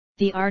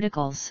The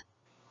articles.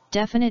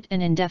 Definite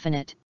and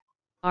indefinite.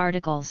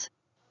 Articles.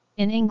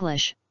 In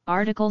English,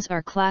 articles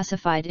are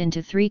classified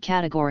into three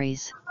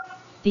categories: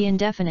 the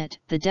indefinite,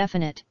 the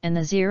definite, and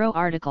the zero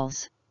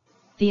articles.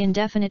 The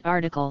indefinite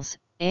articles,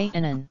 a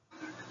and an.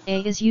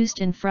 A is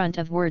used in front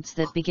of words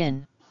that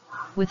begin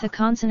with a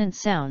consonant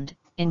sound,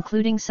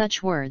 including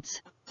such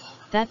words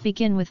that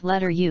begin with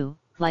letter U,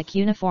 like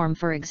uniform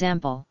for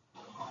example.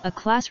 A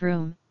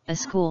classroom, a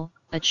school,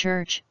 a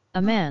church,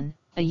 a man,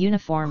 a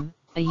uniform,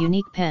 a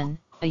unique pen,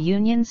 a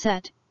union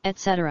set,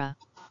 etc.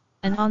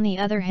 An on the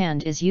other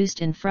hand is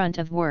used in front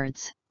of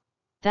words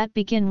that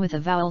begin with a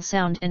vowel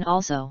sound and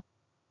also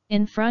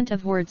in front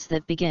of words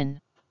that begin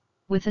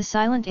with a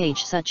silent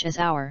H such as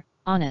our,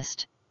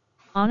 honest,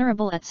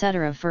 honorable,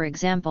 etc. For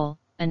example,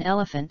 an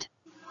elephant,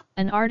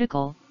 an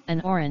article, an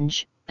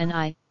orange, an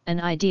eye,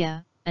 an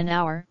idea, an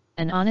hour,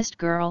 an honest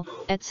girl,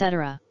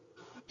 etc.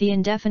 The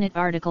indefinite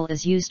article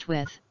is used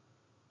with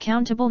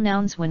countable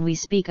nouns when we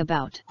speak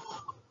about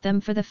them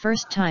for the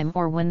first time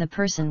or when the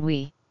person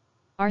we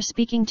are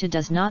speaking to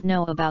does not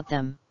know about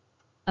them.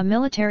 A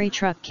military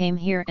truck came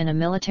here and a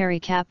military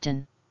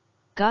captain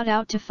got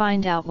out to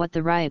find out what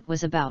the riot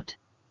was about.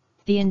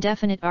 The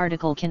indefinite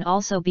article can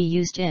also be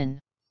used in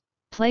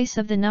place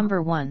of the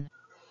number one.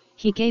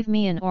 He gave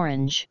me an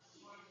orange.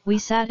 We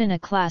sat in a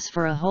class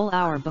for a whole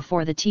hour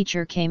before the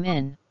teacher came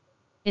in.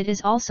 It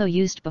is also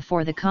used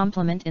before the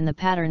complement in the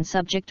pattern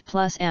subject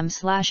plus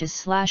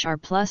am/is/are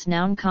plus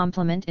noun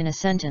complement in a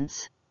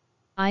sentence.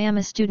 I am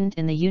a student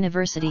in the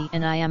university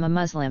and I am a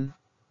Muslim.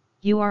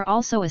 You are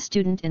also a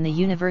student in the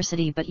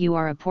university but you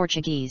are a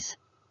Portuguese.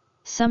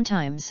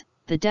 Sometimes,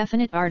 the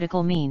definite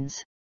article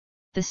means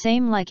the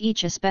same like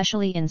each,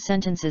 especially in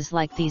sentences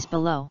like these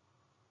below.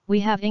 We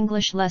have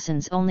English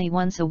lessons only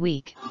once a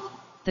week.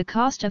 The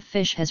cost of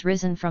fish has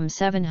risen from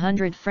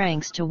 700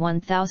 francs to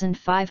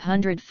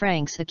 1,500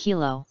 francs a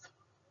kilo.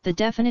 The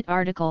definite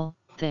article,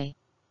 they.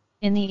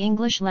 In the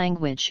English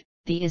language,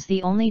 the is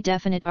the only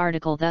definite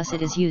article, thus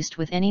it is used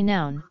with any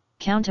noun,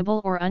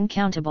 countable or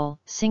uncountable,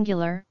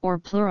 singular or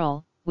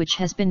plural, which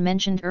has been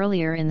mentioned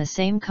earlier in the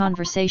same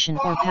conversation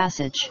or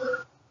passage.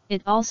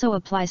 It also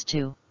applies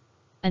to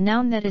a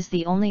noun that is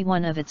the only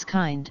one of its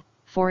kind,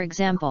 for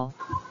example,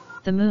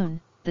 the moon,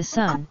 the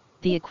sun,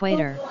 the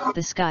equator,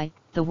 the sky,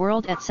 the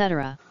world,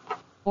 etc.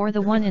 Or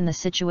the one in the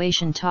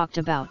situation talked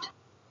about.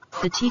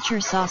 The teacher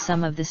saw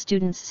some of the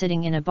students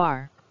sitting in a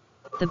bar.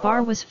 The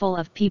bar was full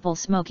of people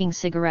smoking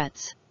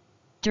cigarettes.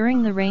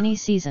 During the rainy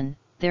season,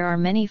 there are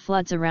many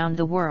floods around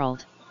the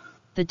world.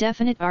 The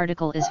definite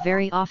article is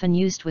very often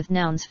used with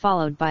nouns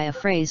followed by a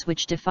phrase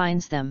which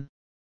defines them.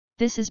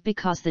 This is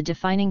because the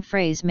defining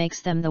phrase makes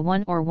them the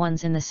one or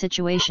ones in the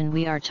situation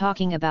we are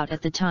talking about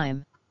at the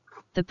time.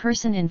 The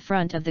person in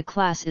front of the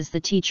class is the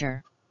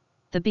teacher.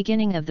 The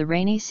beginning of the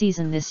rainy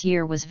season this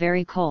year was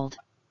very cold.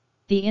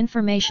 The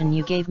information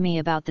you gave me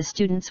about the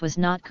students was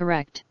not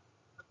correct.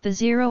 The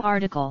zero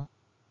article.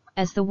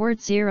 As the word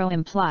zero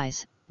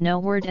implies, no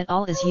word at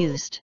all is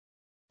used.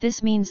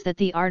 This means that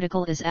the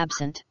article is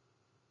absent.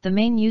 The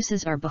main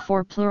uses are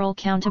before plural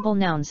countable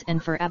nouns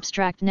and for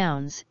abstract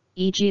nouns,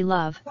 e.g.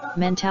 love,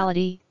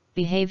 mentality,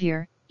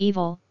 behavior,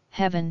 evil,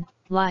 heaven,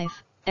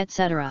 life,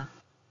 etc.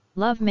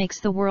 Love makes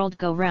the world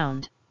go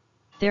round.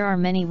 There are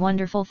many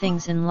wonderful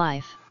things in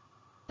life.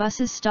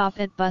 Buses stop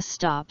at bus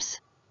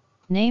stops.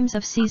 Names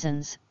of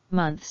seasons,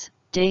 months,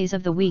 days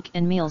of the week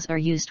and meals are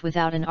used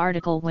without an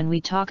article when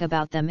we talk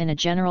about them in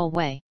a general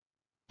way.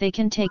 They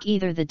can take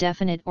either the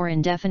definite or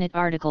indefinite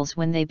articles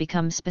when they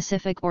become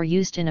specific or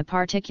used in a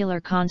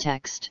particular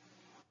context.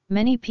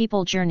 Many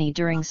people journey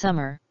during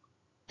summer.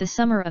 The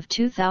summer of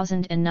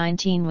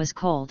 2019 was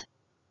cold.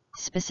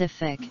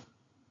 Specific.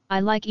 I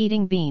like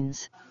eating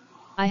beans.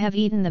 I have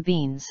eaten the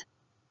beans.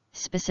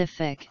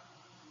 Specific.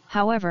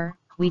 However,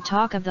 we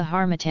talk of the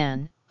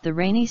harmattan, the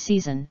rainy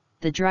season,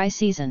 the dry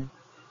season.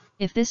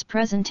 If this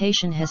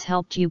presentation has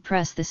helped you,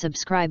 press the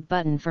subscribe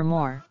button for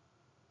more.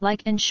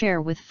 Like and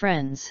share with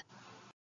friends.